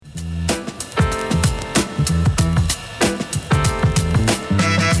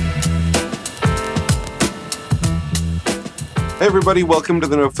Hey everybody, welcome to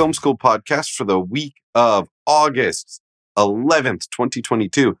the No Film School podcast for the week of August 11th,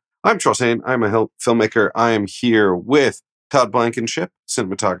 2022. I'm Charles Hain. I'm a filmmaker. I am here with Todd Blankenship,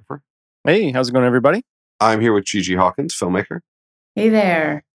 cinematographer. Hey, how's it going, everybody? I'm here with Gigi Hawkins, filmmaker. Hey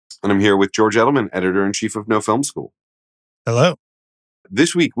there. And I'm here with George Edelman, editor-in-chief of No Film School. Hello.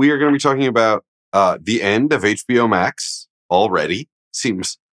 This week, we are going to be talking about the end of HBO Max already.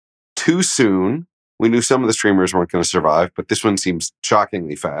 Seems too soon. We knew some of the streamers weren't going to survive, but this one seems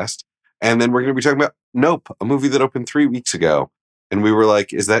shockingly fast. And then we're going to be talking about Nope, a movie that opened 3 weeks ago. And we were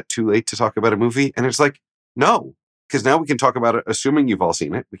like, is that too late to talk about a movie? And it's like, no, because now we can talk about it, assuming you've all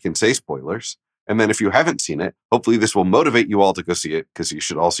seen it. We can say spoilers. And then if you haven't seen it, hopefully this will motivate you all to go see it, because you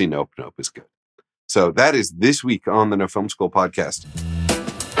should all see Nope. Nope is good. So that is this week on the No Film School podcast.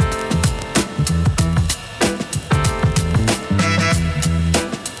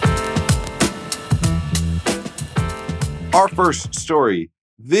 Our first story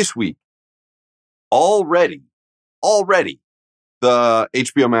this week, already, the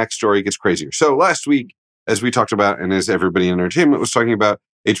HBO Max story gets crazier. So last week, as we talked about, and as everybody in entertainment was talking about,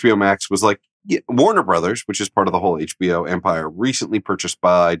 HBO Max was like, Warner Brothers, which is part of the whole HBO empire, recently purchased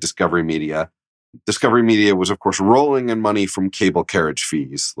by Discovery Media. Discovery Media was, of course, rolling in money from cable carriage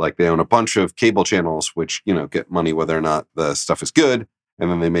fees. Like, they own a bunch of cable channels, which, get money whether or not the stuff is good.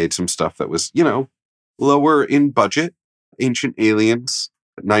 And then they made some stuff that was, lower in budget. Ancient Aliens,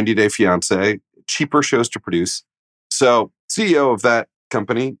 90 Day Fiancé, cheaper shows to produce. So CEO of that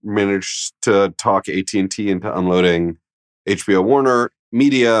company managed to talk AT&T into unloading HBO Warner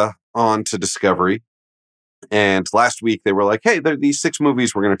Media onto Discovery. And last week they were like, hey, there are these 6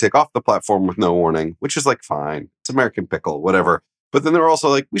 movies we're going to take off the platform with no warning, which is like, fine. It's American Pickle, whatever. But then they were also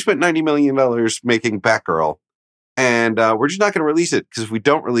like, we spent $90 million making Batgirl. And we're just not going to release it, because if we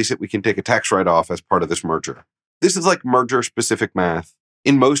don't release it, we can take a tax write-off as part of this merger. This is like merger-specific math.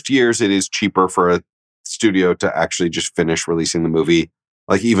 In most years, it is cheaper for a studio to actually just finish releasing the movie.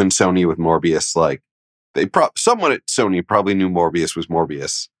 Like even Sony with Morbius, like someone at Sony probably knew Morbius was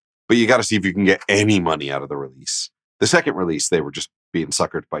Morbius, but you got to see if you can get any money out of the release. The second release, they were just being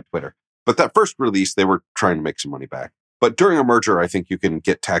suckered by Twitter. But that first release, they were trying to make some money back. But during a merger, I think you can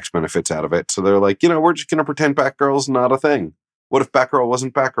get tax benefits out of it. So they're like, we're just going to pretend Batgirl's not a thing. What if Batgirl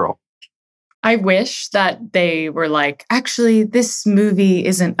wasn't Batgirl? I wish that they were like, actually, this movie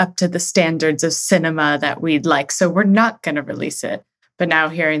isn't up to the standards of cinema that we'd like, so we're not going to release it. But now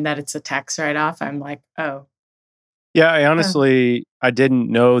hearing that it's a tax write-off, I'm like, oh. Yeah, I honestly, I didn't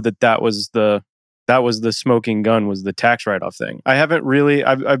know that was the smoking gun, was the tax write-off thing. I haven't really,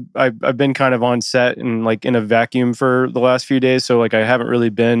 I've been kind of on set and like in a vacuum for the last few days, so like I haven't really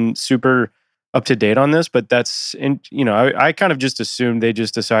been super up to date on this. But that's, I kind of just assumed they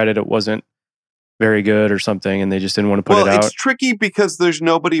just decided it wasn't very good or something, and they just didn't want to put it out. Well, it's tricky because there's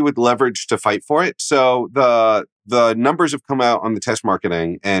nobody with leverage to fight for it. So the numbers have come out on the test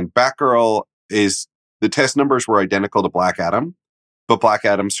marketing, and Batgirl the test numbers were identical to Black Adam, but Black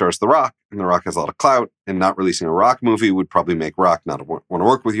Adam stars The Rock, and The Rock has a lot of clout, and not releasing a Rock movie would probably make Rock not want to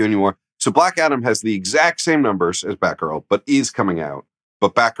work with you anymore. So Black Adam has the exact same numbers as Batgirl, but is coming out,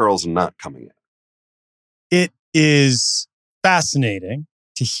 but Batgirl's not coming out. It is fascinating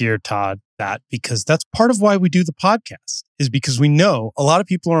to hear, Todd, that, because that's part of why we do the podcast, is because we know a lot of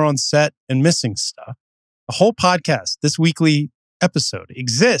people are on set and missing stuff. The whole podcast, this weekly episode,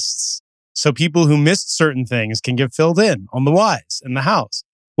 exists so people who missed certain things can get filled in on the whys and the hows.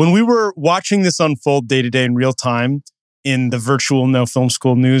 When we were watching this unfold day to day in real time in the virtual No Film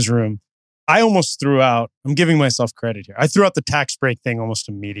School newsroom, I almost threw out, I'm giving myself credit here, I threw out the tax break thing almost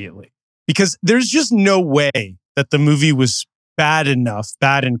immediately, because there's just no way that the movie was bad enough,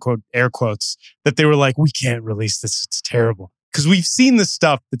 bad in quote, air quotes, that they were like, we can't release this, it's terrible. Because we've seen the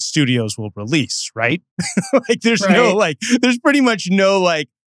stuff that studios will release, right? Like there's there's pretty much no,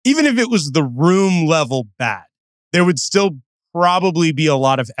 even if it was the Room level bad, there would still probably be a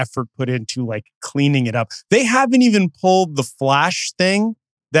lot of effort put into cleaning it up. They haven't even pulled the Flash thing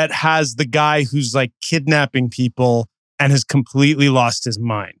that has the guy who's kidnapping people and has completely lost his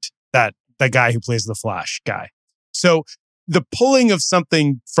mind. The guy who plays the Flash guy. So the pulling of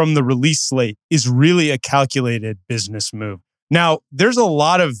something from the release slate is really a calculated business move. Now, there's a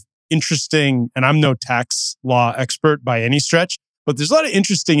lot of interesting, and I'm no tax law expert by any stretch, but there's a lot of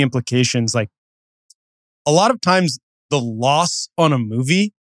interesting implications. Like, a lot of times the loss on a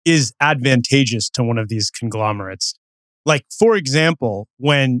movie is advantageous to one of these conglomerates. Like, for example,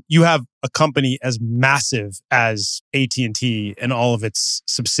 when you have a company as massive as AT&T and all of its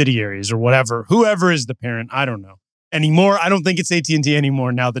subsidiaries or whatever, whoever is the parent, I don't know anymore. I don't think it's AT&T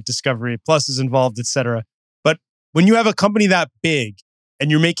anymore now that Discovery Plus is involved, et cetera. But when you have a company that big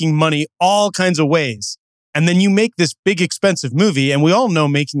and you're making money all kinds of ways, and then you make this big expensive movie, and we all know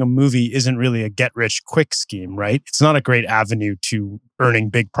making a movie isn't really a get-rich-quick scheme, right? It's not a great avenue to earning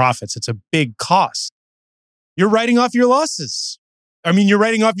big profits. It's a big cost. You're writing off your losses. I mean, you're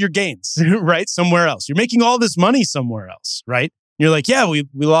writing off your gains, right? Somewhere else. You're making all this money somewhere else, right? You're like, yeah, we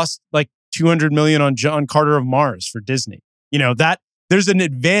lost like $200 million on John Carter of Mars for Disney. You know, that there's an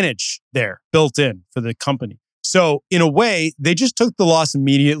advantage there built in for the company. So in a way, they just took the loss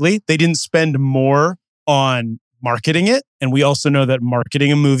immediately. They didn't spend more on marketing it. And we also know that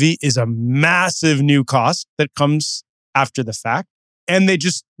marketing a movie is a massive new cost that comes after the fact. And they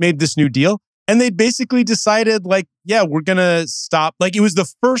just made this new deal. And they basically decided, like, yeah, we're going to stop. Like, it was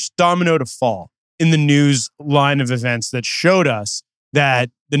the first domino to fall in the news line of events that showed us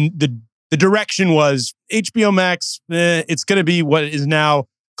that the direction was HBO Max, it's going to be what is now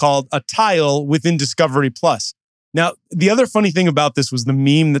called a tile within Discovery Plus. Now, the other funny thing about this was the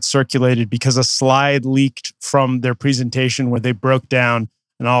meme that circulated because a slide leaked from their presentation where they broke down,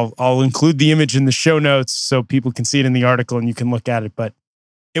 and I'll include the image in the show notes so people can see it in the article and you can look at it. But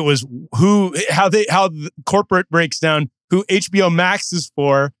it was how the corporate breaks down who HBO Max is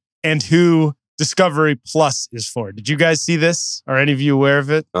for and who Discovery Plus is for. Did you guys see this? Are any of you aware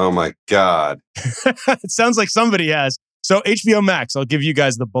of it? Oh my God. It sounds like somebody has. So HBO Max, I'll give you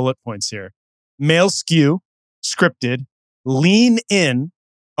guys the bullet points here. Male skew, scripted, lean in,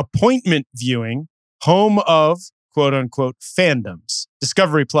 appointment viewing, home of quote unquote fandoms.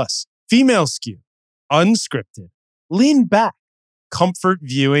 Discovery Plus, female skew, unscripted, lean back, comfort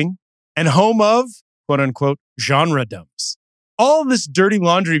viewing, and home of quote unquote genre domes. All this dirty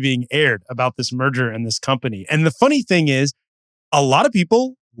laundry being aired about this merger and this company. And the funny thing is, a lot of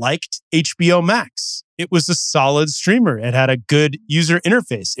people liked HBO Max. It was a solid streamer. It had a good user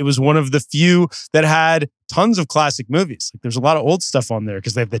interface. It was one of the few that had tons of classic movies. Like, there's a lot of old stuff on there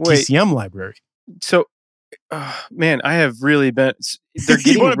because they have the TCM library. So, man, I have really been... They're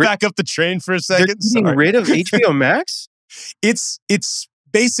you want to back up the train for a second? They're getting rid of HBO Max? It's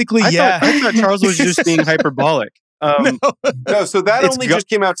basically, I thought Charles was just being hyperbolic. No, so that only just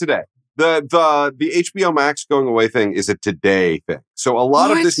came out today. The HBO Max going away thing is a today thing. So a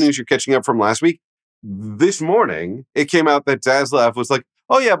lot of this news you're catching up from last week. This morning, it came out that Zaslav was like,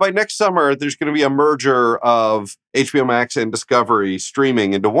 oh yeah, by next summer, there's going to be a merger of HBO Max and Discovery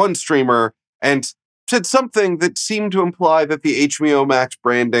streaming into one streamer, and said something that seemed to imply that the HBO Max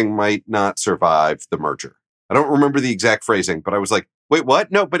branding might not survive the merger. I don't remember the exact phrasing, but I was like, wait,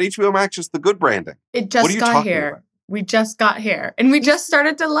 what? No, but HBO Max is the good branding. It just got here. About? We just got here, and we just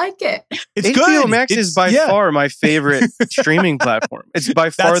started to like it. It's HBO good. Max is by far my favorite streaming platform. It's by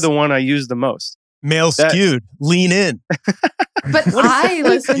far the one I use the most. Male skewed, lean in. But I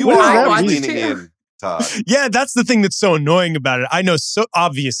listen. You are leaning in, Todd. Yeah, that's the thing that's so annoying about it. I know, so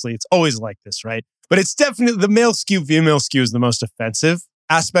obviously it's always like this, right? But it's definitely the male skew, female skew is the most offensive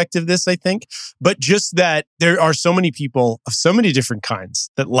aspect of this, I think. But just that there are so many people of so many different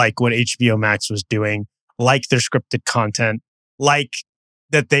kinds that like what HBO Max was doing, like their scripted content, like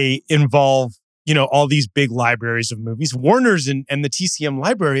that they involve, you know, all these big libraries of movies. Warner's and the TCM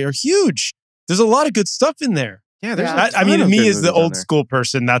library are huge. There's a lot of good stuff in there. Yeah, there's. I mean, me as the old school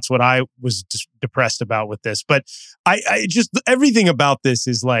person, that's what I was just depressed about with this. But I just everything about this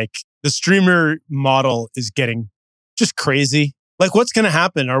is like the streamer model is getting just crazy. Like, what's going to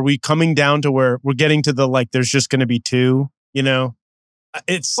happen? Are we coming down to where we're getting to the like? There's just going to be two. You know,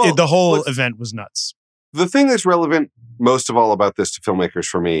 the whole event was nuts. The thing that's relevant most of all about this to filmmakers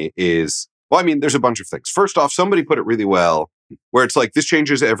for me is, well, I mean, there's a bunch of things. First off, somebody put it really well, where it's like, this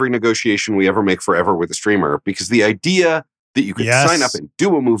changes every negotiation we ever make forever with a streamer, because the idea that you could sign up and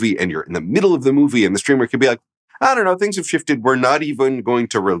do a movie and you're in the middle of the movie and the streamer could be like, I don't know, things have shifted, we're not even going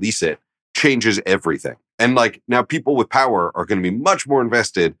to release it, changes everything. And like, now people with power are going to be much more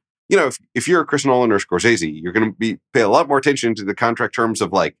invested. You know, if you're Chris Nolan or Scorsese, you're going to pay a lot more attention to the contract terms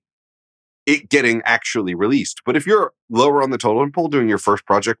of like it getting actually released. But if you're lower on the totem pole doing your first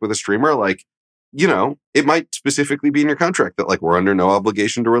project with a streamer, like, you know, it might specifically be in your contract that like, we're under no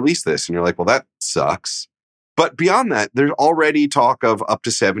obligation to release this. And you're like, well, that sucks. But beyond that, there's already talk of up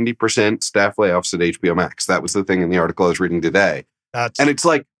to 70% staff layoffs at HBO Max. That was the thing in the article I was reading today. And it's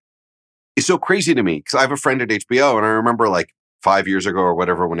like, it's so crazy to me because I have a friend at HBO, and I remember like 5 years ago or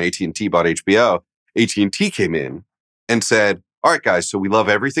whatever, when AT&T bought HBO, AT&T came in and said, all right, guys, so we love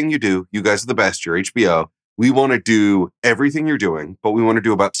everything you do. You guys are the best. You're HBO. We want to do everything you're doing, but we want to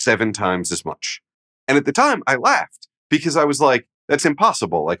do about 7 times as much. And at the time, I laughed because I was like, that's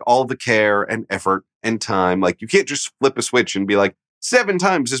impossible. Like, all the care and effort and time, like, you can't just flip a switch and be like 7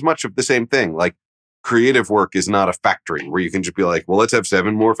 times as much of the same thing. Like, creative work is not a factory where you can just be like, well, let's have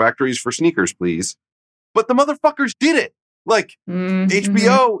 7 more factories for sneakers, please. But the motherfuckers did it. Like,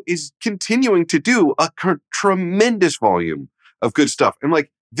 HBO is continuing to do a tremendous volume of good stuff. And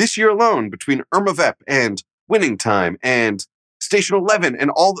like this year alone, between Irma Vep and Winning Time and Station 11 and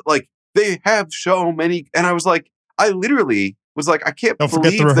all that, like, they have so many. And I was like, I literally was like, I can't Don't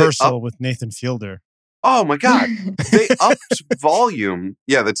believe forget the rehearsal with Nathan Fielder. Oh my God. They upped volume.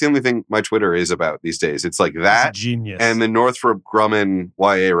 Yeah, that's the only thing my Twitter is about these days. It's like that. Genius. And the Northrop Grumman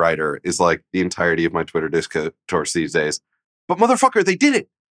YA writer is like the entirety of my Twitter discourse these days. But motherfucker, they did it.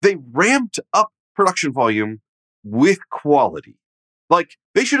 They ramped up production volume with quality. Like,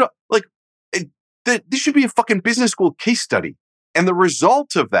 they should, like, this should be a fucking business school case study. And the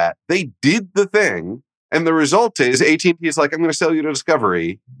result of that, they did the thing. And the result is AT&T is like, I'm going to sell you to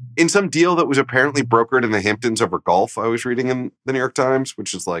Discovery in some deal that was apparently brokered in the Hamptons over golf. I was reading in the New York Times,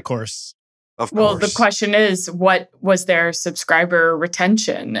 which is like, of course. Well, the question is, what was their subscriber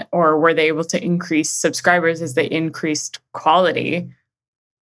retention, or were they able to increase subscribers as they increased quality?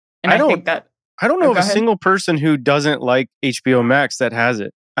 And I think that I don't know of a single person who doesn't like HBO Max that has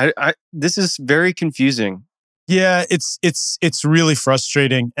it. This is very confusing. Yeah, it's really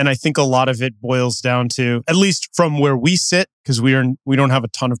frustrating, and I think a lot of it boils down to, at least from where we sit, because we don't have a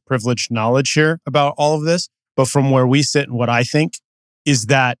ton of privileged knowledge here about all of this, but from where we sit and what I think is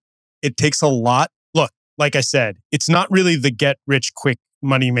that it takes a lot. Look, like I said, it's not really the get rich quick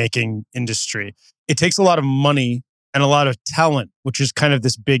money making industry. It takes a lot of money and a lot of talent, which is kind of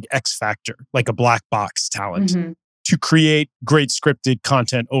this big X factor, like a black box talent, to create great scripted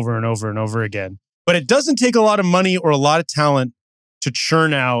content over and over and over again. But it doesn't take a lot of money or a lot of talent to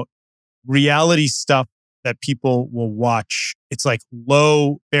churn out reality stuff that people will watch. It's like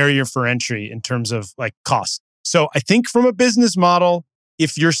low barrier for entry in terms of like cost. So I think from a business model,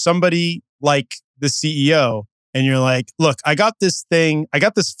 if you're somebody like the CEO and you're like, look, I got this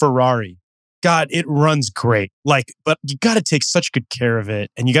Ferrari. God, it runs great. Like, but you got to take such good care of it.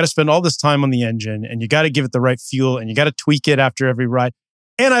 And you got to spend all this time on the engine and you got to give it the right fuel and you got to tweak it after every ride.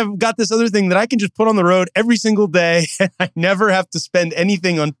 And I've got this other thing that I can just put on the road every single day. And I never have to spend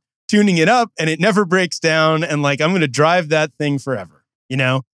anything on tuning it up and it never breaks down. And like, I'm going to drive that thing forever, you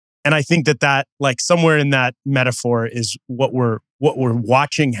know? And I think that like somewhere in that metaphor is what we're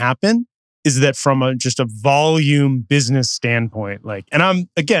watching happen, is that from just a volume business standpoint, like, and I'm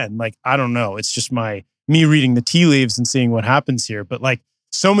again, like, I don't know, it's just me reading the tea leaves and seeing what happens here. But like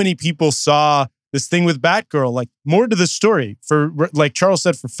so many people saw this thing with Batgirl, like more to the story for, like Charles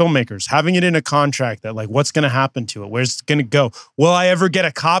said, for filmmakers, having it in a contract that like, what's going to happen to it? Where's it going to go? Will I ever get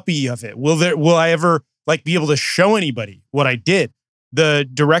a copy of it? Will I ever like be able to show anybody what I did? The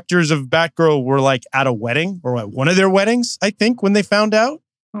directors of Batgirl were like at a wedding or at one of their weddings, I think, when they found out.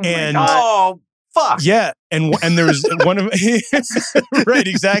 Oh fuck. Yeah. And there was one of right,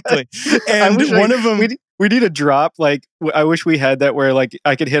 exactly. And one of them we need a drop. Like, I wish we had that where like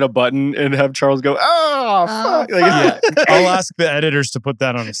I could hit a button and have Charles go, fuck. Like, yeah. I'll ask the editors to put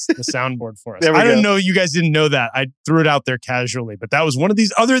that on the soundboard for us. I don't know. You guys didn't know that. I threw it out there casually, but that was one of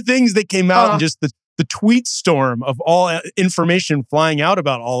these other things that came out and just the tweet storm of all information flying out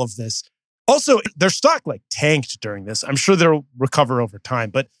about all of this. Also, their stock like tanked during this. I'm sure they'll recover over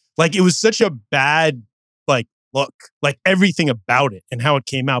time, but like it was such a bad like look, like everything about it and how it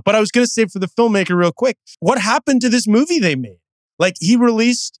came out. But I was going to say for the filmmaker real quick, what happened to this movie they made? Like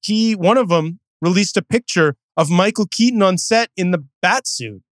one of them released a picture of Michael Keaton on set in the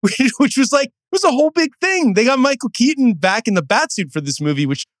Batsuit, which was like, it was a whole big thing. They got Michael Keaton back in the Batsuit for this movie,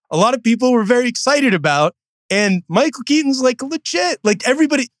 which a lot of people were very excited about. And Michael Keaton's like legit, like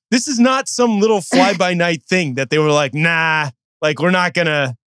everybody, this is not some little fly-by-night thing that they were like, nah, like we're not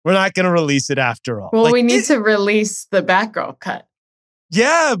gonna release it after all. Well, like, we need to release the Batgirl cut.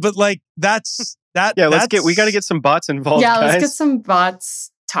 Yeah, but like that's that. Yeah, we got to get some bots involved. Yeah, guys. let's get some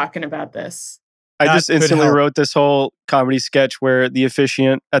bots talking about this. I just instantly wrote this whole comedy sketch where the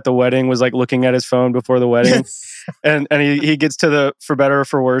officiant at the wedding was like looking at his phone before the wedding, and he gets to the for better or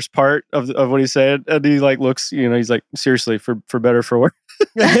for worse part of what he said, and he like looks, he's like, seriously, for better or for worse.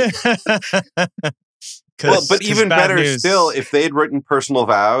 Well, but even better still, if they'd written personal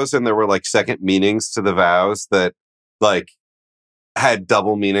vows and there were like second meanings to the vows that like had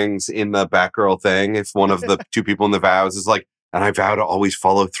double meanings in the Batgirl thing, if one of the two people in the vows is like, and I vow to always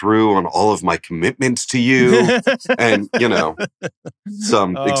follow through on all of my commitments to you. And,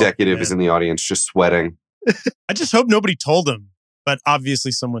 some executive is in the audience just sweating. I just hope nobody told him, but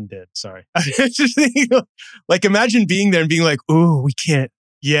obviously someone did. Sorry. Like, imagine being there and being like, ooh, we can't.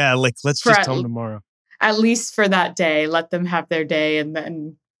 Yeah, like, let's just tell them tomorrow. At least for that day, let them have their day and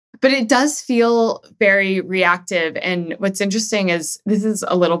then But it does feel very reactive. And what's interesting is, this is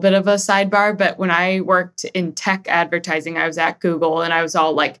a little bit of a sidebar, but when I worked in tech advertising, I was at Google and I was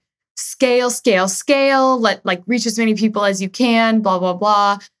all like, scale, scale, scale, let like reach as many people as you can, blah, blah,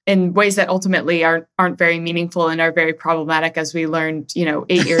 blah, in ways that ultimately aren't very meaningful and are very problematic, as we learned, 8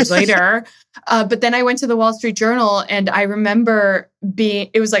 years later. But then I went to the Wall Street Journal, and I remember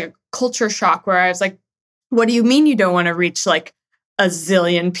it was like a culture shock where I was like, what do you mean you don't want to reach like a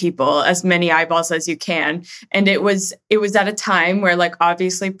zillion people, as many eyeballs as you can? And it was at a time where, like,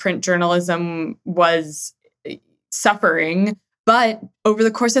 obviously print journalism was suffering, but over the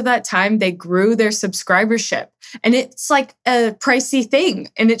course of that time, they grew their subscribership. And it's like a pricey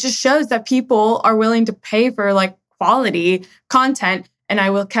thing. And it just shows that people are willing to pay for like quality content. And I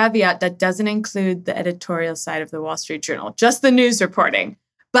will caveat, that doesn't include the editorial side of the Wall Street Journal, just the news reporting.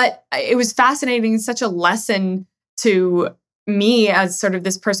 But it was fascinating, such a lesson to me as sort of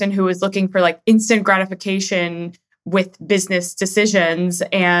this person who was looking for like instant gratification with business decisions,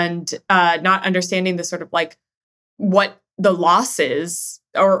 and not understanding the sort of like what the loss is,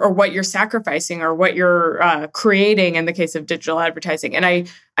 or what you're sacrificing, or what you're creating in the case of digital advertising. And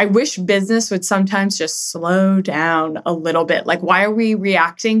I wish business would sometimes just slow down a little bit. Like, why are we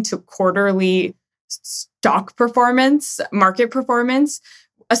reacting to quarterly stock performance, market performance?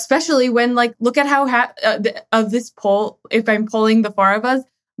 Especially when, like, look at how of this poll, if I'm polling the four of us,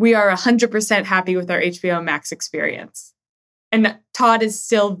 we are 100% happy with our HBO Max experience. And Todd is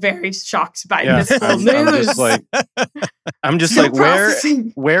still very shocked by this whole news. I'm just like,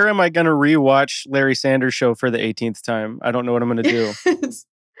 where am I going to rewatch Larry Sanders Show for the 18th time? I don't know what I'm going to do.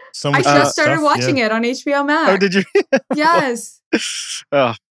 I just started watching it on HBO Max. Oh, did you? Yes.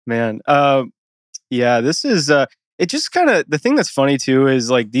 Oh, man. This is... it just kind of, the thing that's funny too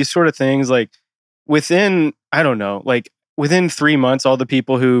is like these sort of things, like within 3 months, all the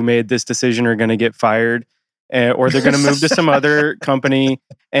people who made this decision are going to get fired, or they're going to move to some other company.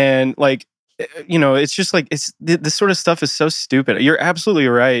 And like, it's just like, this sort of stuff is so stupid. You're absolutely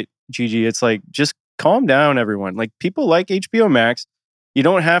right, Gigi. It's like, just calm down, everyone. Like, people like HBO Max. You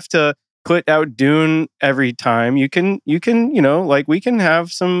don't have to put out Dune every time. You can, like, we can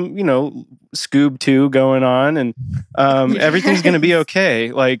have some, Scoob 2 going on, and everything's going to be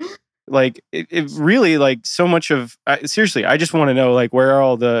okay. Like it really, like, so much of, seriously, I just want to know, like, where are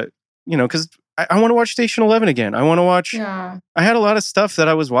all the, because I want to watch Station 11 again. I want to watch. Yeah. I had a lot of stuff that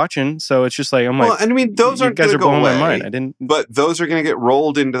I was watching, so it's just like, I'm like, well, and I mean, those aren't guys are blowing away, my mind. I didn't, but those are going to get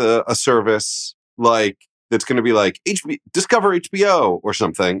rolled into a service like that's going to be like Discover HBO or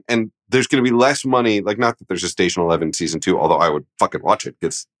something, and there's going to be less money. Like, not that there's a Station 11 season 2, although I would fucking watch it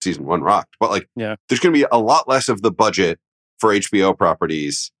because season 1 rocked. But like, there's going to be a lot less of the budget for HBO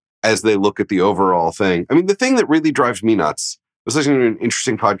properties as they look at the overall thing. I mean, the thing that really drives me nuts, I was listening to an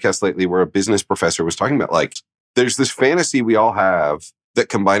interesting podcast lately where a business professor was talking about, like, there's this fantasy we all have that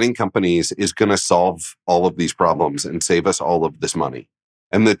combining companies is going to solve all of these problems and save us all of this money.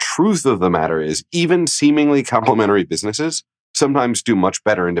 And the truth of the matter is, even seemingly complementary businesses sometimes do much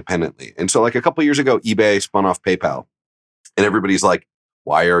better independently. And so, like, a couple of years ago, eBay spun off PayPal. And everybody's like,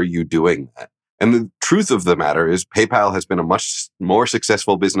 why are you doing that? And the truth of the matter is, PayPal has been a much more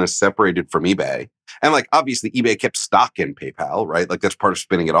successful business separated from eBay. And, like, obviously, eBay kept stock in PayPal, right? Like, that's part of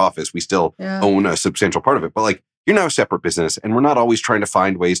spinning it off, is we still own a substantial part of it. But, like, you're now a separate business, and we're not always trying to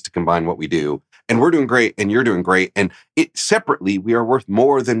find ways to combine what we do. And we're doing great, and you're doing great. And separately, we are worth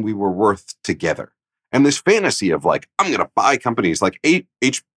more than we were worth together. And this fantasy of, like, I'm going to buy companies, like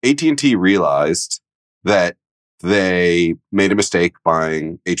AT&T realized that they made a mistake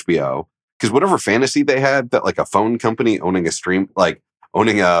buying HBO, because whatever fantasy they had that, like, a phone company owning a stream, like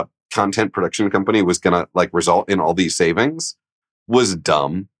owning a content production company was going to, like, result in all these savings was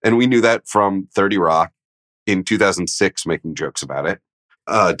dumb. And we knew that from 30 Rock in 2006, making jokes about it.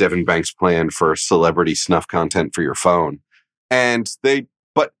 Devin Banks' plan for celebrity snuff content for your phone.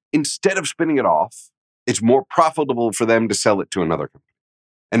 But instead of spinning it off, it's more profitable for them to sell it to another company.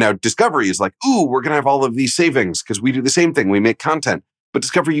 And now Discovery is like, ooh, we're going to have all of these savings because we do the same thing. We make content. But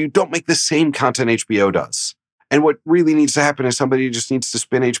Discovery, you don't make the same content HBO does. And what really needs to happen is somebody just needs to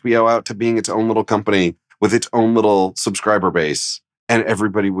spin HBO out to being its own little company with its own little subscriber base, and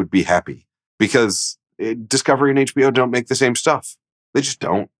everybody would be happy. Because Discovery and HBO don't make the same stuff. They just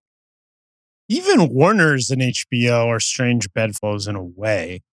don't. Even Warner's and HBO are strange bedfellows in a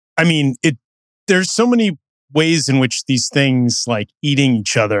way. I mean, there's so many ways in which these things, like, eating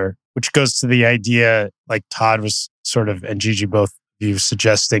each other, which goes to the idea, like Todd was sort of, and Gigi, both of you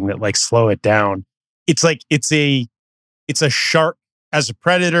suggesting that, like, slow it down. It's like, it's a shark as a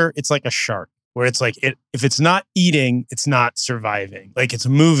predator. It's like a shark. where it's like if it's not eating, it's not surviving. Like it's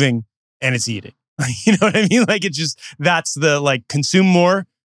moving and it's eating. You know what I mean? Like that's the like consume more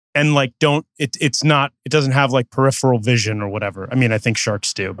and like it doesn't have like peripheral vision or whatever. I mean, I think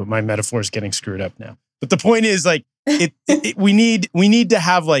sharks do, but my metaphor is getting screwed up now. But the point is like we need to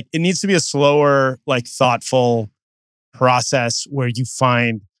have like, it needs to be a slower, like thoughtful process where you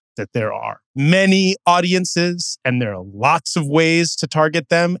find that there are many audiences and there are lots of ways to target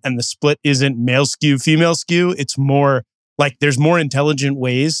them. And the split isn't male skew, female skew. It's more like there's more intelligent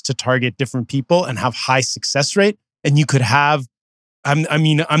ways to target different people and have high success rate. And you could have, I'm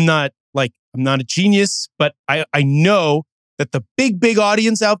not a genius, but I know that the big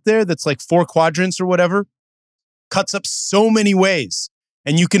audience out there that's like 4 quadrants or whatever cuts up so many ways.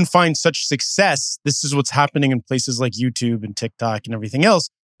 And you can find such success. This is what's happening in places like YouTube and TikTok and everything else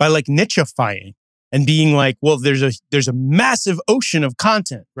by like nicheifying and being like, well, there's a massive ocean of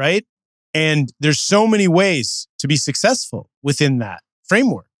content, right? And there's so many ways to be successful within that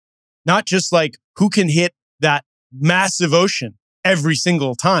framework. Not just like who can hit that massive ocean every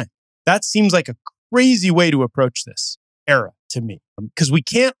single time. That seems like a crazy way to approach this era to me. Because we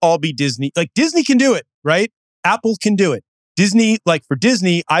can't all be Disney. Like Disney can do it, right? Apple can do it. Disney, like for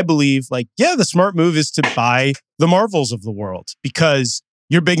Disney, I believe like, yeah, the smart move is to buy the Marvels of the world because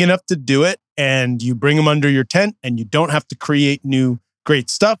you're big enough to do it and you bring them under your tent and you don't have to create new great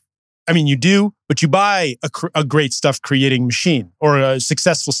stuff. I mean, you do, but you buy a great stuff creating machine or a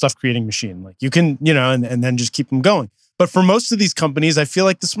successful stuff creating machine. Like you can, and then just keep them going. But for most of these companies, I feel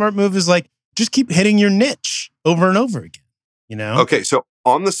like the smart move is like, just keep hitting your niche over and over again, Okay, so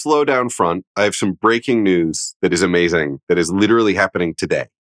on the slowdown front, I have some breaking news that is amazing, that is literally happening today.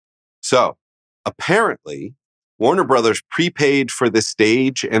 So apparently, Warner Brothers prepaid for the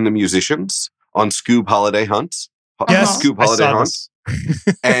stage and the musicians on Scoob Holiday Hunts. Yes, Scoob Holiday Hunts.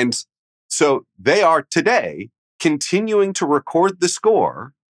 And so they are today continuing to record the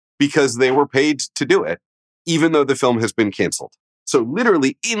score because they were paid to do it, even though the film has been canceled. So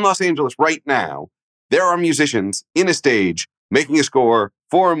literally in Los Angeles right now, there are musicians in a stage making a score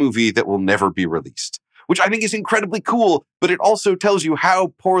for a movie that will never be released, which I think is incredibly cool, but it also tells you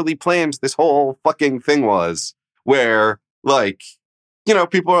how poorly planned this whole fucking thing was, where like,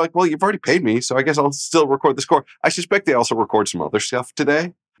 people are like, well, you've already paid me, so I guess I'll still record the score. I suspect they also record some other stuff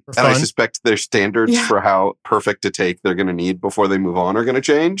today. And I suspect their standards for how perfect a take they're going to need before they move on are going to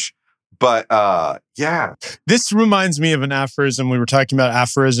change. But yeah. This reminds me of an aphorism. We were talking about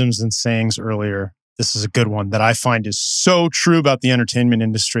aphorisms and sayings earlier. This is a good one that I find is so true about the entertainment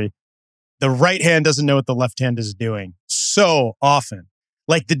industry. The right hand doesn't know what the left hand is doing so often.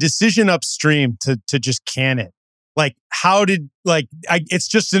 Like the decision upstream to just can it. Like it's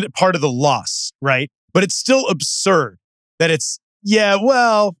just a part of the loss, right? But it's still absurd that it's,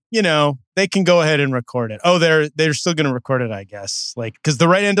 they can go ahead and record it. Oh, they're still going to record it, I guess. Like, because the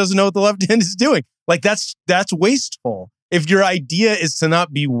right hand doesn't know what the left hand is doing. Like that's wasteful. If your idea is to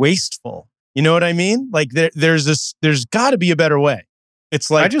not be wasteful, you know what I mean? Like there's got to be a better way. It's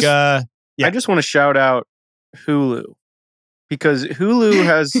like, I just want to shout out Hulu because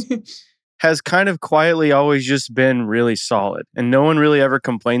Hulu has kind of quietly always just been really solid, and no one really ever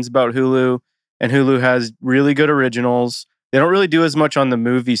complains about Hulu. And Hulu has really good originals. They don't really do as much on the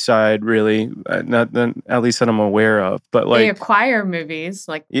movie side, really, not at least that I'm aware of. But like they acquire movies,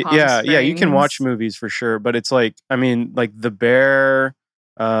 like Palm yeah, Springs. you can watch movies for sure. But it's like, I mean, like The Bear.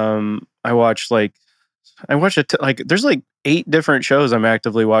 I watch there's like 8 different shows I'm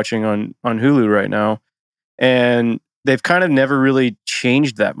actively watching on Hulu right now, and they've kind of never really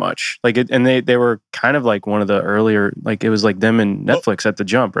changed that much. Like and they were kind of like one of the earlier, like it was like them and Netflix at the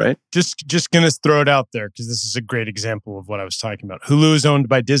jump, right? Just gonna throw it out there because this is a great example of what I was talking about. Hulu is owned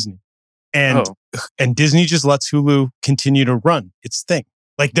by Disney, and Disney just lets Hulu continue to run its thing.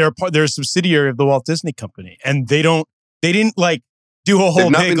 Like they're a subsidiary of the Walt Disney Company, and they didn't like do a whole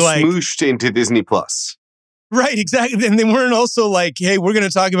They've big not like been smooshed into Disney Plus. Right, exactly. And they weren't also like, hey, we're going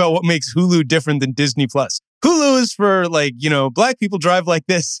to talk about what makes Hulu different than Disney Plus. Hulu is for like, black people drive like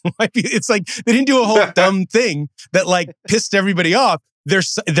this. It's like they didn't do a whole dumb thing that like pissed everybody off. They're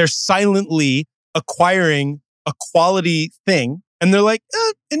silently acquiring a quality thing, and they're like,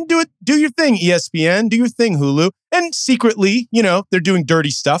 and do your thing, ESPN, do your thing, Hulu. And secretly, they're doing dirty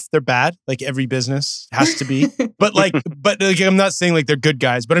stuff. They're bad, like every business has to be. but I'm not saying like they're good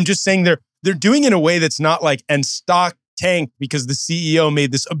guys, but I'm just saying they're doing it in a way that's not like, and stock tanked because the CEO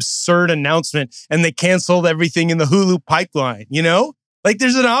made this absurd announcement and they canceled everything in the Hulu pipeline, Like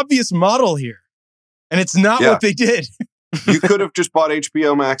there's an obvious model here. And it's not what they did. You could have just bought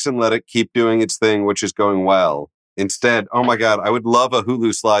HBO Max and let it keep doing its thing, which is going well. Instead, oh my God, I would love a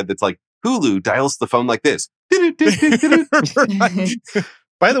Hulu slide that's like, Hulu dials the phone like this. Right.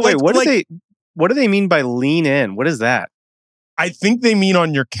 By the way, Like- what do they mean by lean in? What is that? I think they mean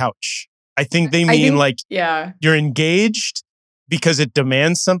on your couch. I think they I mean think- like Yeah. you're engaged because it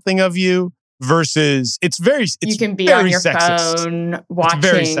demands something of you versus it's You can be very on your sexist. phone very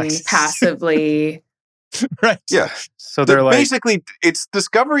watching sexist. passively. Right. Yeah. So they're like, basically, it's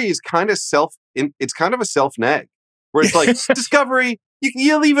Discovery is kind of it's kind of a self neg where it's like Discovery,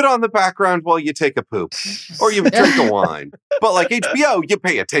 you leave it on the background while you take a poop or you drink a wine, but like HBO, you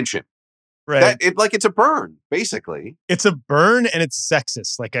pay attention. Right. It's a burn, basically. It's a burn and it's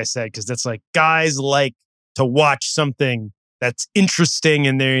sexist, like I said, because that's like guys like to watch something that's interesting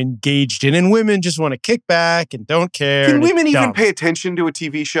and they're engaged in, and women just want to kick back and don't care. Can and it's women even dumb. pay attention to a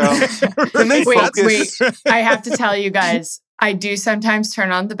TV show? Can they Wait, focus? I have to tell you guys, I do sometimes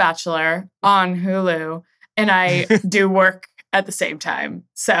turn on The Bachelor on Hulu, and I do work at the same time.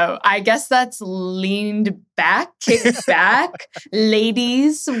 So I guess that's leaned back, kicked back,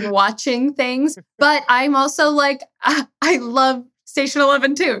 ladies watching things. But I'm also like, I love Station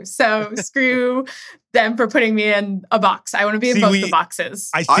 11 too. So screw them for putting me in a box. I want to be in See, both the boxes.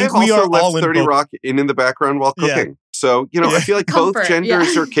 I I think have we also are all left in 30 both. Rock in the background while Yeah. cooking. So, I feel like both Comfort,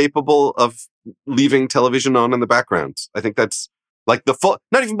 genders yeah. are capable of leaving television on in the background. I think that's like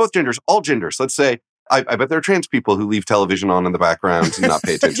not even both genders, all genders. Let's say, I bet there are trans people who leave television on in the background and not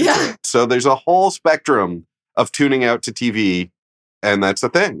pay attention to Yeah. it. So there's a whole spectrum of tuning out to TV, and that's a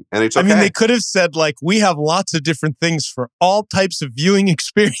thing. And it's okay. I mean, they could have said, like, we have lots of different things for all types of viewing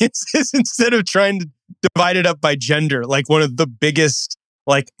experiences instead of trying to divide it up by gender. Like, one of the biggest,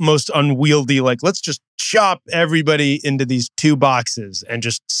 like, most unwieldy, like, let's just chop everybody into these two boxes and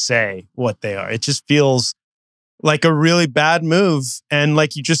just say what they are. It just feels like a really bad move. And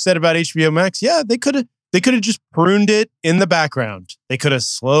like you just said about HBO Max, yeah, they could have just pruned it in the background. They could have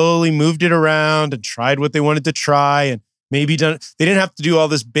slowly moved it around and tried what they wanted to try and maybe done. They didn't have to do all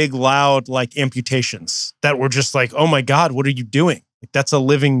this big, loud, like amputations that were just like, oh my God, what are you doing? Like, that's a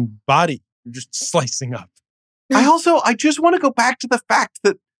living body. You're just slicing up. I just want to go back to the fact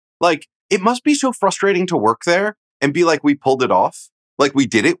that, like, it must be so frustrating to work there and be like, we pulled it off. Like, we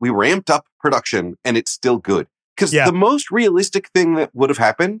did it. We ramped up production and it's still good. Because Yeah. the most realistic thing that would have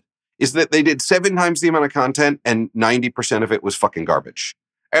happened is that they did 7 times the amount of content and 90% of it was fucking garbage.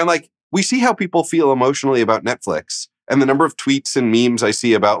 And like, we see how people feel emotionally about Netflix and the number of tweets and memes I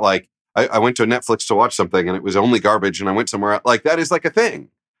see about like, I went to Netflix to watch something and it was only garbage and I went somewhere else. Like, that is like a thing.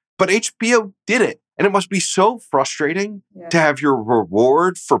 But HBO did it. And it must be so frustrating to have your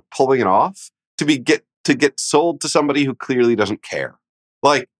reward for pulling it off to get sold to somebody who clearly doesn't care.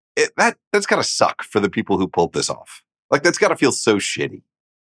 Like, that's gotta suck for the people who pulled this off. Like, that's gotta feel so shitty.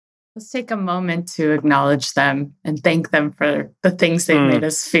 Let's take a moment to acknowledge them and thank them for the things they've made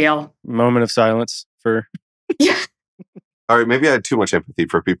us feel. moment of silence for. Yeah. All right, maybe I had too much empathy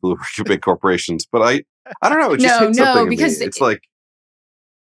for people who work at big corporations, but I don't know. It just hit something in me. because It's like,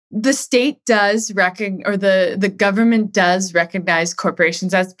 the state does or the government does recognize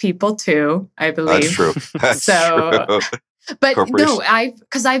corporations as people too, I believe. that's true. That's So- true. But Corporation. no,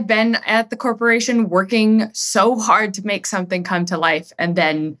 I've been at the corporation working so hard to make something come to life and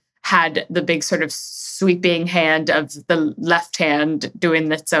then had the big sort of sweeping hand of the left hand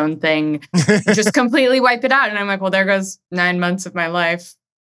doing its own thing just completely wipe it out. And I'm like, well, there goes 9 months of my life.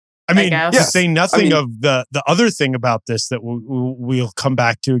 I mean, guess. to say nothing I mean- of the other thing about this that we'll come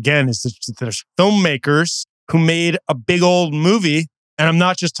back to again is that there's filmmakers who made a big old movie, and I'm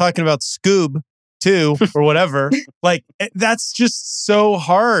not just talking about Scoob 2 or whatever. Like, that's just so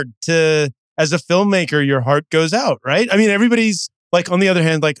hard to, as a filmmaker, your heart goes out, right? I mean, everybody's like, on the other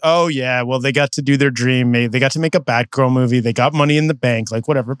hand, like, oh yeah, well, they got to do their dream. They got to make a Batgirl movie. They got money in the bank, like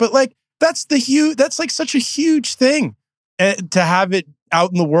whatever. But like, that's like such a huge thing to have it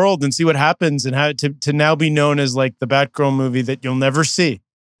out in the world and see what happens and how to now be known as like the Batgirl movie that you'll never see,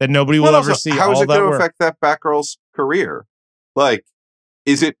 that nobody will ever see. How is all it that going to work. affect that Batgirl's career? Like,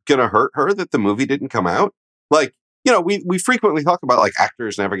 is it going to hurt her that the movie didn't come out? Like, we frequently talk about like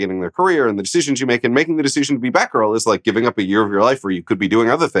actors navigating their career and the decisions you make, and making the decision to be Batgirl is like giving up a year of your life where you could be doing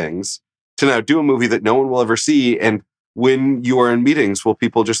other things to now do a movie that no one will ever see. And when you are in meetings, will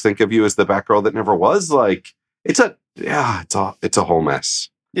people just think of you as the Batgirl that never was? Like, it's a whole mess.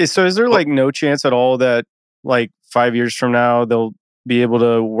 Yeah, so is there like no chance at all that like 5 years from now they'll be able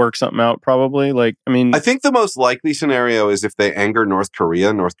to work something out? Probably. Like, I mean, I think the most likely scenario is if they anger North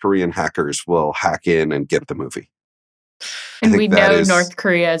Korea, North Korean hackers will hack in and get the movie. And think we that know is- North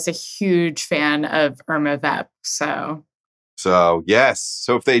Korea is a huge fan of Irma Vep. So yes.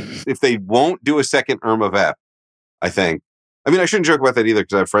 So if they won't do a second Irma Vep, I think I mean, I shouldn't joke about that either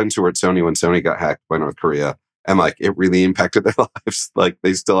because I have friends who were at Sony when Sony got hacked by North Korea, and like it really impacted their lives. Like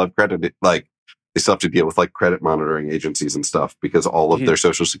they still have credit, like they still have to deal with like credit monitoring agencies and stuff because all of their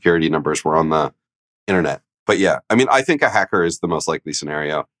social security numbers were on the internet. But yeah, I mean, I think a hacker is the most likely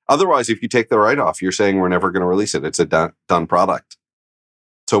scenario. Otherwise, if you take the write-off, you're saying we're never going to release it. It's a done product.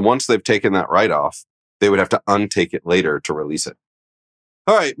 So once they've taken that write-off, they would have to untake it later to release it.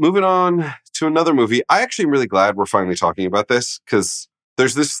 All right, moving on to another movie. I actually am really glad we're finally talking about this because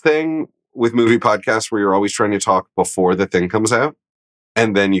there's this thing with movie podcasts where you're always trying to talk before the thing comes out,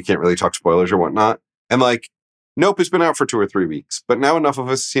 and then you can't really talk spoilers or whatnot. And like, Nope has been out for 2 or 3 weeks, but now enough of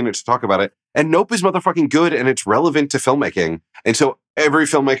us have seen it to talk about it. And Nope is motherfucking good, and it's relevant to filmmaking. And so every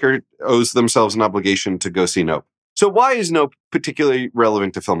filmmaker owes themselves an obligation to go see Nope. So why is Nope particularly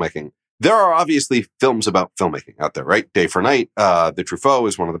relevant to filmmaking? There are obviously films about filmmaking out there, right? Day for Night, The Truffaut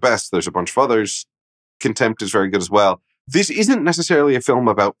is one of the best. There's a bunch of others. Contempt is very good as well. This isn't necessarily a film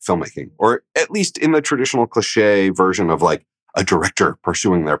about filmmaking, or at least in the traditional cliche version of like a director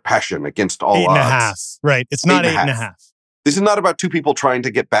pursuing their passion against all odds. 8.5. Right. It's not 8.5. This is not about 2 people trying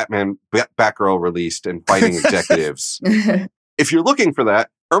to get Batgirl released and fighting executives. If you're looking for that,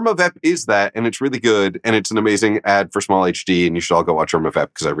 Irma Vep is that, and it's really good, and it's an amazing ad for Small HD, and you should all go watch Irma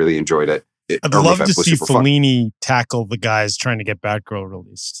Vep because I really enjoyed it. I'd love to see Fellini tackle the guys trying to get Batgirl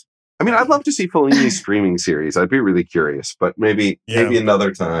released. I mean, I'd love to see Fellini's streaming series. I'd be really curious, but maybe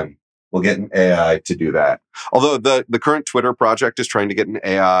another time we'll get an AI to do that. Although the current Twitter project is trying to get an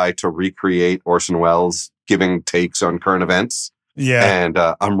AI to recreate Orson Welles giving takes on current events. Yeah. And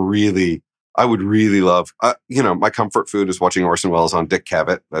I would really love, my comfort food is watching Orson Welles on Dick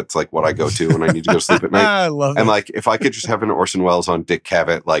Cavett. That's like what I go to when I need to go to sleep at night. I love it. And like, if I could just have an Orson Welles on Dick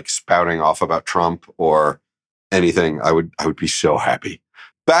Cavett, like spouting off about Trump or anything, I would be so happy.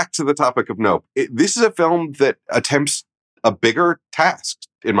 Back to the topic of Nope. This is a film that attempts a bigger task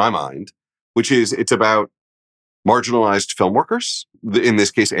in my mind, which is it's about marginalized film workers, in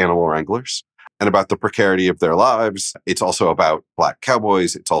this case, animal wranglers, and about the precarity of their lives. It's also about Black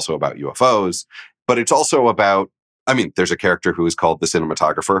cowboys. It's also about UFOs, but it's also about, there's a character who is called the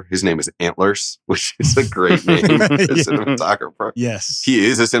cinematographer. His name is Antlers, which is a great name for a cinematographer. Yes. He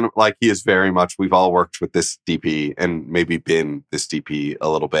is he is very much, we've all worked with this DP and maybe been this DP a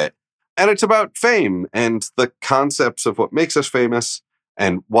little bit. And it's about fame and the concepts of what makes us famous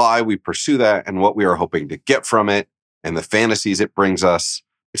and why we pursue that and what we are hoping to get from it and the fantasies it brings us.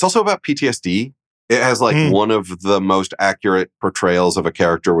 It's also about PTSD. It has one of the most accurate portrayals of a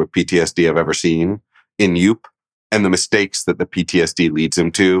character with PTSD I've ever seen in Youp and the mistakes that the PTSD leads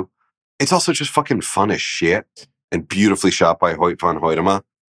him to. It's also just fucking fun as shit and beautifully shot by Hoyt van Hoytema.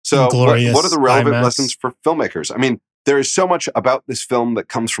 So what are the relevant lessons for filmmakers? There is so much about this film that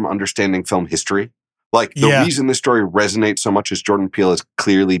comes from understanding film history. Like, the reason this story resonates so much is Jordan Peele has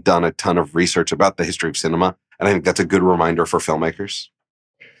clearly done a ton of research about the history of cinema. And I think that's a good reminder for filmmakers.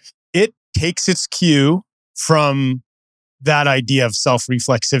 It takes its cue from that idea of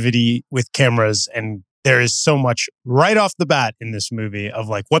self-reflexivity with cameras. And there is so much right off the bat in this movie of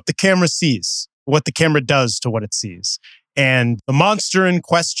like what the camera sees, what the camera does to what it sees. And the monster in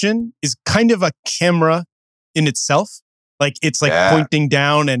question is kind of a camera in itself. Like it's like pointing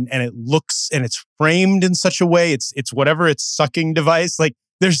down and it looks and it's framed in such a way. It's whatever its sucking device. Like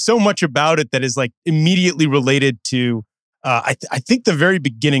there's so much about it that is like immediately related to, I think the very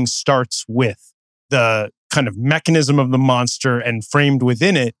beginning starts with the kind of mechanism of the monster, and framed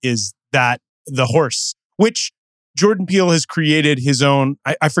within it is that the horse, which Jordan Peele has created his own.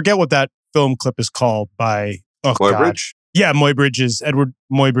 I forget what that film clip is called by Muybridge. Yeah, Edward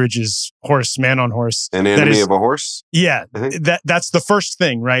Muybridge's horse, Man on Horse. Anatomy of a Horse? Yeah, that's the first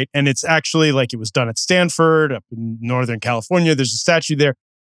thing, right? And it's actually like it was done at Stanford, up in Northern California. There's a statue there.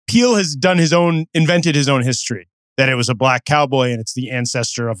 Peele has invented his own history, that it was a black cowboy and it's the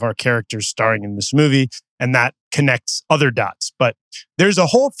ancestor of our characters starring in this movie. And that connects other dots. But there's a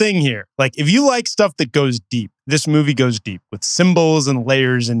whole thing here. Like if you like stuff that goes deep, this movie goes deep with symbols and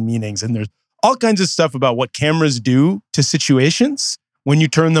layers and meanings. And there's all kinds of stuff about what cameras do to situations when you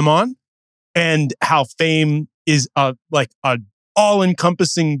turn them on, and how fame is a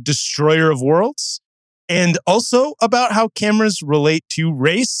all-encompassing destroyer of worlds, and also about how cameras relate to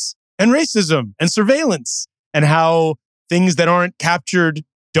race and racism and surveillance, and how things that aren't captured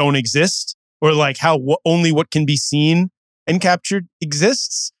don't exist, or like how only what can be seen and captured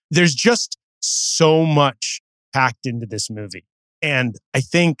exists. There's just so much packed into this movie. And I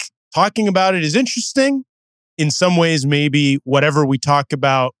think talking about it is interesting. In some ways, maybe whatever we talk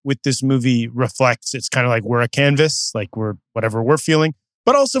about with this movie reflects, it's kind of like we're a canvas, like we're whatever we're feeling,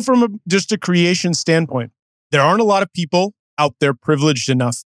 but also from just a creation standpoint. There aren't a lot of people out there privileged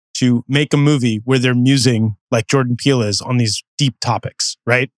enough to make a movie where they're musing like Jordan Peele is on these deep topics,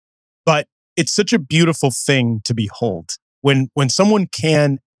 right? But it's such a beautiful thing to behold. When someone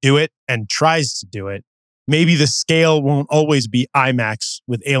can do it and tries to do it, maybe the scale won't always be IMAX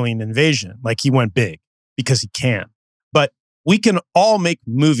with Alien Invasion, like he went big because he can. But we can all make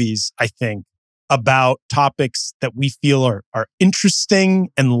movies, I think, about topics that we feel are interesting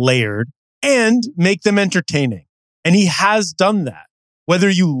and layered and make them entertaining. And he has done that. Whether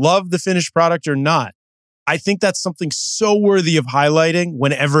you love the finished product or not, I think that's something so worthy of highlighting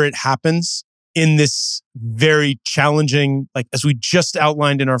whenever it happens in this very challenging, like as we just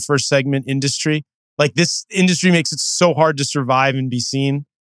outlined in our first segment, industry. Like this industry makes it so hard to survive and be seen.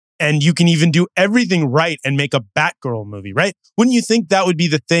 And you can even do everything right and make a Batgirl movie, right? Wouldn't you think that would be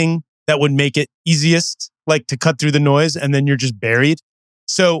the thing that would make it easiest, like to cut through the noise and then you're just buried?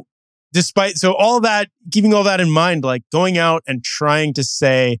 So all that, keeping all that in mind, like going out and trying to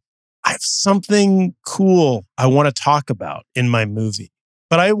say, I have something cool I want to talk about in my movie,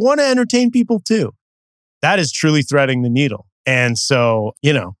 but I want to entertain people too. That is truly threading the needle. And so,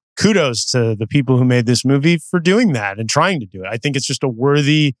 kudos to the people who made this movie for doing that and trying to do it. I think it's just a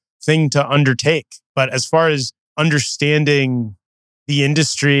worthy thing to undertake. But as far as understanding the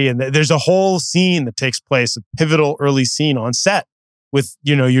industry, and there's a whole scene that takes place, a pivotal early scene on set with,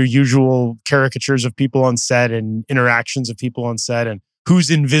 your usual caricatures of people on set and interactions of people on set and who's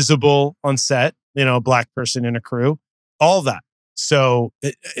invisible on set, a black person in a crew, all that. So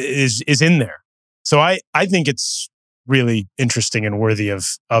it is in there. So I think it's really interesting and worthy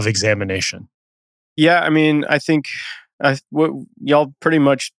of examination. Yeah, I mean, I think what y'all pretty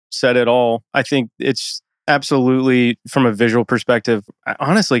much said it all. I think it's absolutely, from a visual perspective,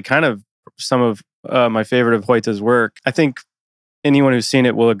 honestly, kind of some of my favorite of Hoyta's work. I think anyone who's seen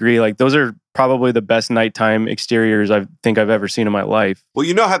it will agree. Like those are probably the best nighttime exteriors I've ever seen in my life. Well,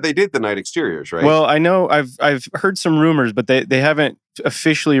 you know how they did the night exteriors, right? Well, I know I've heard some rumors, but they haven't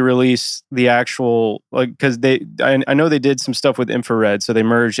officially released the actual, like, because I know they did some stuff with infrared, so they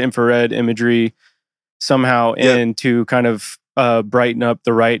merged infrared imagery somehow in to kind of brighten up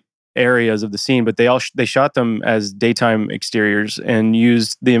the right areas of the scene, but they shot them as daytime exteriors and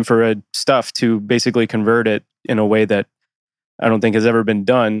used the infrared stuff to basically convert it in a way that I don't think has ever been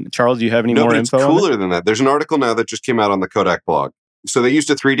done. Charles, do you have any more info? It's cooler than that. There's an article now that just came out on the Kodak blog. So they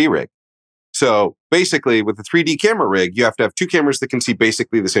used a 3D rig. So basically, with the 3D camera rig, you have to have two cameras that can see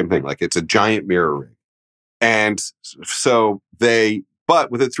basically the same thing. Like it's a giant mirror rig. And so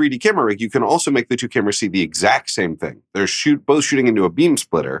but with a 3D camera rig, you can also make the two cameras see the exact same thing. They're both shooting into a beam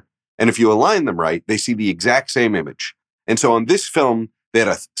splitter. And if you align them right, they see the exact same image. And so on this film, they had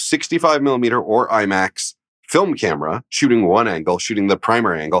a 65 millimeter or IMAX film camera shooting one angle, shooting the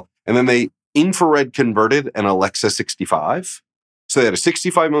primary angle, and then they infrared converted an Alexa 65. So they had a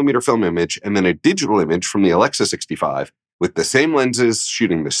 65 millimeter film image and then a digital image from the Alexa 65 with the same lenses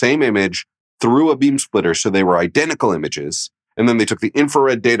shooting the same image through a beam splitter. So they were identical images. And then they took the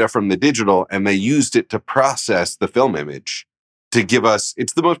infrared data from the digital and they used it to process the film image to give us,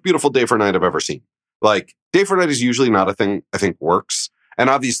 it's the most beautiful day for night I've ever seen. Like day for night is usually not a thing I think works. And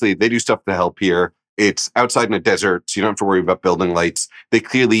obviously they do stuff to help here. It's outside in a desert, so you don't have to worry about building lights. They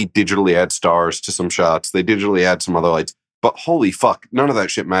clearly digitally add stars to some shots. They digitally add some other lights. But holy fuck, none of that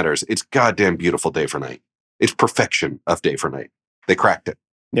shit matters. It's goddamn beautiful day for night. It's perfection of day for night. They cracked it.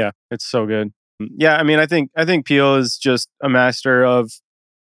 Yeah, it's so good. Yeah, I mean, I think Peele is just a master of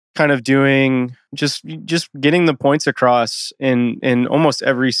kind of doing just getting the points across in almost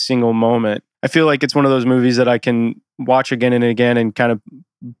every single moment. I feel like it's one of those movies that I can watch again and again and kind of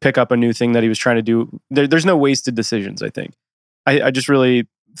pick up a new thing that he was trying to do. There's no wasted decisions, I think. I just really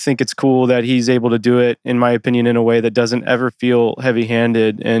think it's cool that he's able to do it, in my opinion, in a way that doesn't ever feel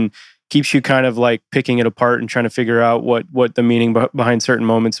heavy-handed and keeps you kind of like picking it apart and trying to figure out what the meaning behind certain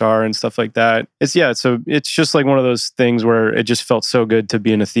moments are and stuff like that. So it's just like one of those things where it just felt so good to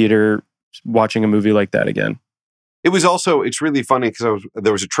be in a theater watching a movie like that again. It was also, it's really funny because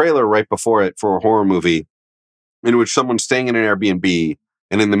there was a trailer right before it for a horror movie in which someone's staying in an Airbnb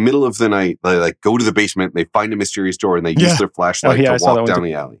and in the middle of the night, they like go to the basement, they find a mysterious door and they use their flashlight to walk down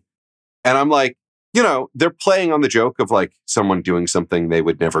the alley. And I'm like, they're playing on the joke of like someone doing something they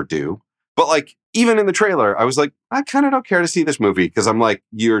would never do. But like, even in the trailer, I was like, I kind of don't care to see this movie because I'm like,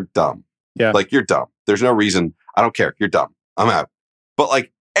 you're dumb. Yeah. Like, you're dumb. There's no reason. I don't care. You're dumb. I'm out. But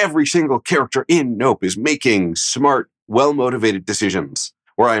like, every single character in Nope is making smart, well-motivated decisions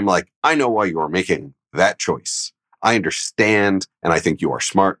where I'm like, I know why you are making that choice. I understand, and I think you are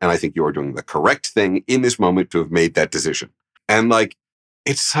smart, and I think you are doing the correct thing in this moment to have made that decision. And like,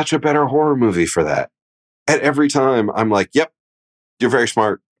 it's such a better horror movie for that. at every time I'm like, yep, you're very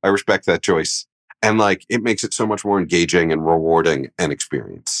smart. I respect that choice. And like, it makes it so much more engaging and rewarding an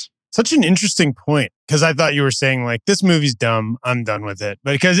experience. Such an interesting point, because I thought you were saying like, this movie's dumb, I'm done with it.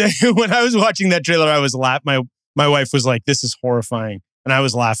 But because when I was watching that trailer, I was laughing. My wife was like, this is horrifying. And I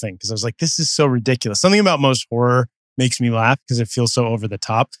was laughing because I was like, this is so ridiculous. Something about most horror makes me laugh because it feels so over the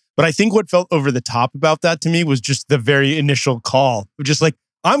top. But I think what felt over the top about that to me was just the very initial call. Just like,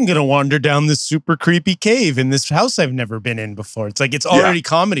 I'm going to wander down this super creepy cave in this house I've never been in before. It's like, it's already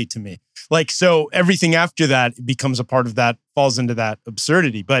comedy to me. Like, so everything after that becomes a part of that, falls into that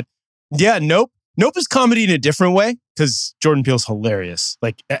absurdity. But yeah, Nope. Nope is comedy in a different way because Jordan Peele's hilarious.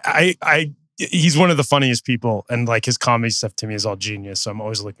 Like, he's one of the funniest people, and like his comedy stuff to me is all genius. So I'm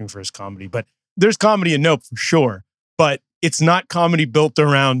always looking for his comedy. But there's comedy in Nope for sure. But it's not comedy built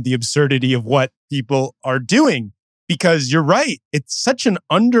around the absurdity of what people are doing. Because you're right, it's such an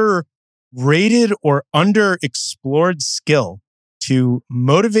underrated or underexplored skill to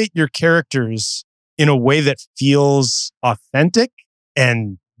motivate your characters in a way that feels authentic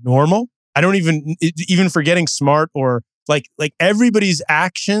and normal. I don't even forgetting smart, or like everybody's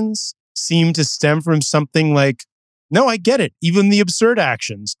actions seem to stem from something like, no, I get it. Even the absurd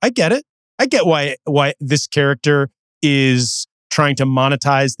actions, I get it. I get why this character is trying to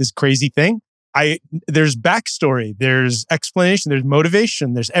monetize this crazy thing. There's backstory, there's explanation, there's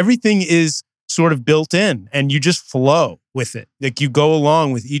motivation, there's everything is sort of built in, and you just flow with it. Like you go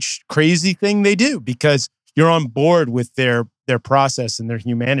along with each crazy thing they do because you're on board with their process and their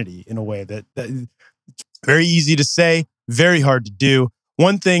humanity in a way that it's very easy to say, very hard to do.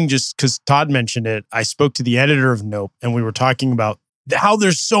 One thing, just because Todd mentioned it, I spoke to the editor of Nope, and we were talking about how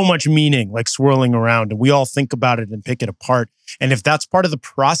there's so much meaning like swirling around, and we all think about it and pick it apart. And if that's part of the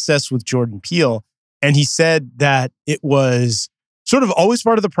process with Jordan Peele, and he said that it was sort of always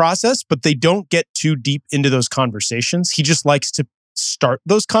part of the process, but they don't get too deep into those conversations. He just likes to start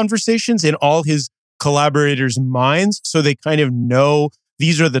those conversations in all his collaborators' minds so they kind of know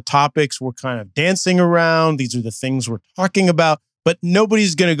these are the topics we're kind of dancing around. These are the things we're talking about. But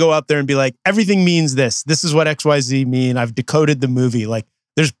nobody's going to go out there and be like, everything means this. This is what XYZ mean. I've decoded the movie. Like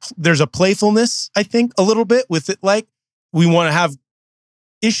there's a playfulness, I think, a little bit with it. Like we want to have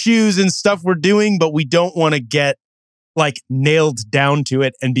issues and stuff we're doing, but we don't want to get like nailed down to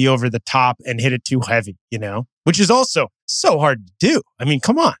it and be over the top and hit it too heavy, you know, which is also so hard to do. I mean,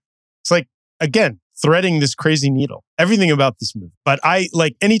 come on. It's like, again, threading this crazy needle, everything about this movie. But I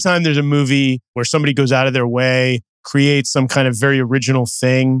like anytime there's a movie where somebody goes out of their way, creates some kind of very original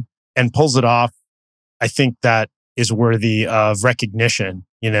thing and pulls it off, I think that is worthy of recognition,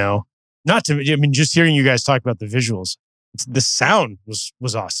 you know? Just hearing you guys talk about the visuals, the sound was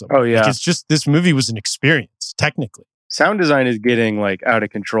awesome. Oh, yeah. Like, it's just, this movie was an experience, technically. Sound design is getting like out of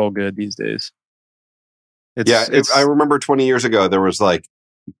control good these days. I remember 20 years ago, there was like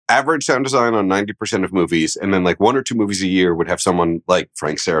average sound design on 90% of movies. And then like 1 or 2 movies a year would have someone like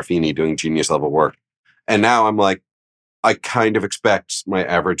Frank Serafini doing genius level work. And now I'm like, I kind of expect my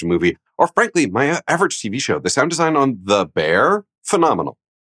average movie, or frankly, my average TV show, the sound design on The Bear, phenomenal.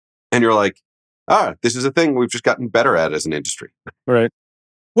 And you're like, this is a thing we've just gotten better at as an industry. Right.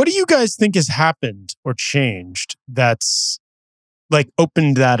 What do you guys think has happened or changed that's like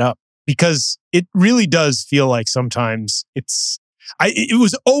opened that up? Because it really does feel like sometimes it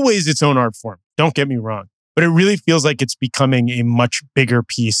was always its own art form. Don't get me wrong, but it really feels like it's becoming a much bigger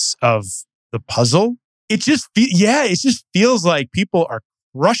piece of the puzzle. It just feels like people are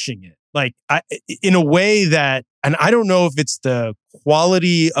crushing it, like in a way that, and I don't know if it's the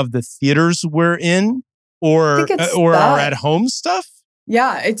quality of the theaters we're in or our at home stuff.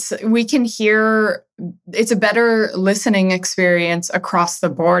 Yeah, we can hear, it's a better listening experience across the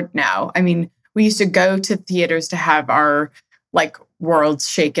board now. I mean, we used to go to theaters to have our like worlds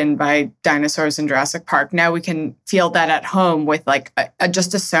shaken by dinosaurs in Jurassic Park. Now we can feel that at home with like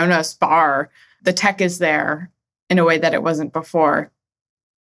just a Sonos bar. The tech is there in a way that it wasn't before.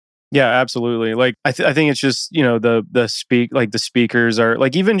 Yeah, absolutely. Like I think it's just, you know, the speakers are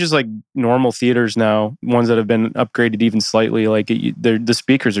like, even just like normal theaters now, ones that have been upgraded even slightly, like the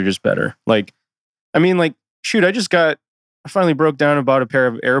speakers are just better. Like, I mean, like, shoot, I finally broke down and bought a pair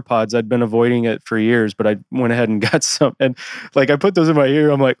of AirPods. I'd been avoiding it for years, but I went ahead and got some. And like, I put those in my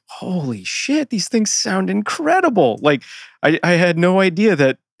ear. I'm like, holy shit, these things sound incredible. Like, I had no idea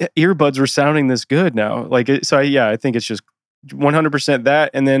that earbuds were sounding this good now. Like, I think it's just 100%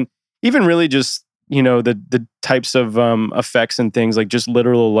 that. And then even really just, you know, the types of effects and things, like just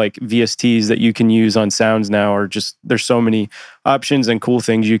literal like VSTs that you can use on sounds now are just, there's so many options and cool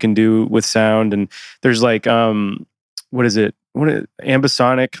things you can do with sound. And there's like, ambisonic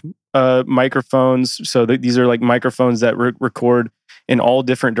microphones. So these are like microphones that record in all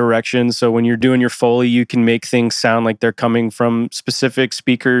different directions. So when you're doing your Foley, you can make things sound like they're coming from specific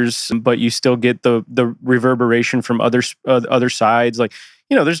speakers, but you still get the reverberation from other sides. Like,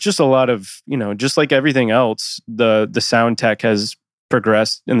 there's just a lot of, just like everything else, the sound tech has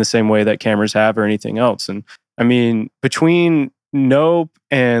progressed in the same way that cameras have or anything else. And I mean, between Nope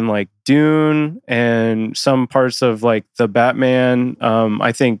and like Dune and some parts of like the Batman,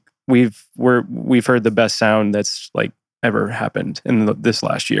 I think we've heard the best sound that's like ever happened in this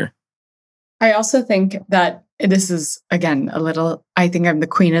last year. I also think that this is, again, I think I'm the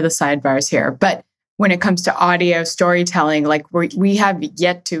queen of the sidebars here, but when it comes to audio storytelling, like we have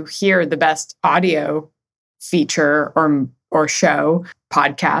yet to hear the best audio feature or show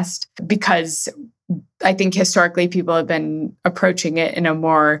podcast, because I think historically people have been approaching it in a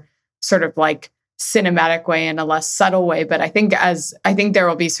more sort of like cinematic way and a less subtle way. But I think there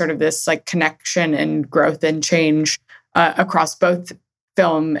will be sort of this like connection and growth and change across both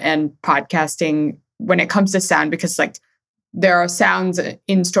film and podcasting when it comes to sound, because like there are sounds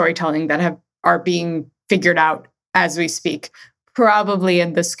in storytelling that are being figured out as we speak, probably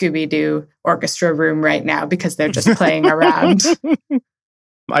in the Scooby-Doo orchestra room right now, because they're just playing around.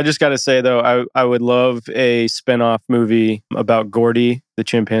 I just got to say though, I would love a spin-off movie about Gordy the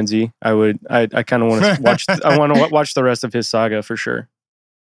chimpanzee. I kind of want to watch. I want to watch the rest of his saga for sure.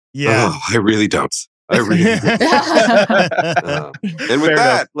 Yeah, I really don't. And with Fair that,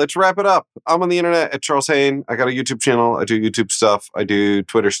 enough. let's wrap it up. I'm on the internet at Charles Hain. I got a YouTube channel. I do YouTube stuff. I do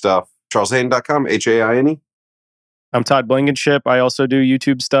Twitter stuff. CharlesHain.com, HAINE. I'm Todd Blankenship. I also do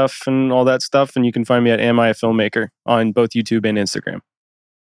YouTube stuff and all that stuff. And you can find me at Am I a Filmmaker on both YouTube and Instagram.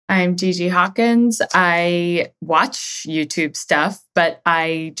 I'm Gigi Hawkins. I watch YouTube stuff, but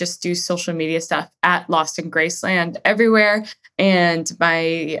I just do social media stuff at Lost in Graceland everywhere. And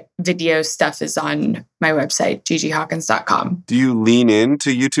my video stuff is on my website, gigihawkins.com. Do you lean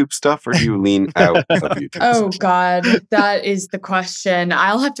into YouTube stuff or do you lean out of YouTube Oh, stuff? God, that is the question.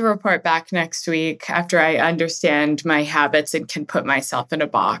 I'll have to report back next week after I understand my habits and can put myself in a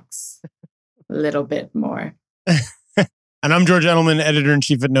box a little bit more. And I'm George Edelman,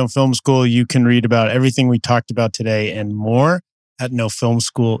 editor-in-chief at No Film School. You can read about everything we talked about today and more at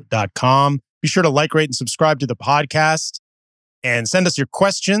nofilmschool.com. Be sure to like, rate, and subscribe to the podcast. And send us your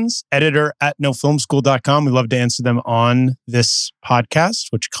questions, editor@nofilmschool.com. We love to answer them on this podcast,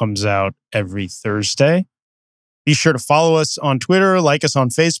 which comes out every Thursday. Be sure to follow us on Twitter, like us on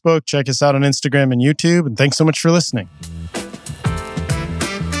Facebook, check us out on Instagram and YouTube. And thanks so much for listening.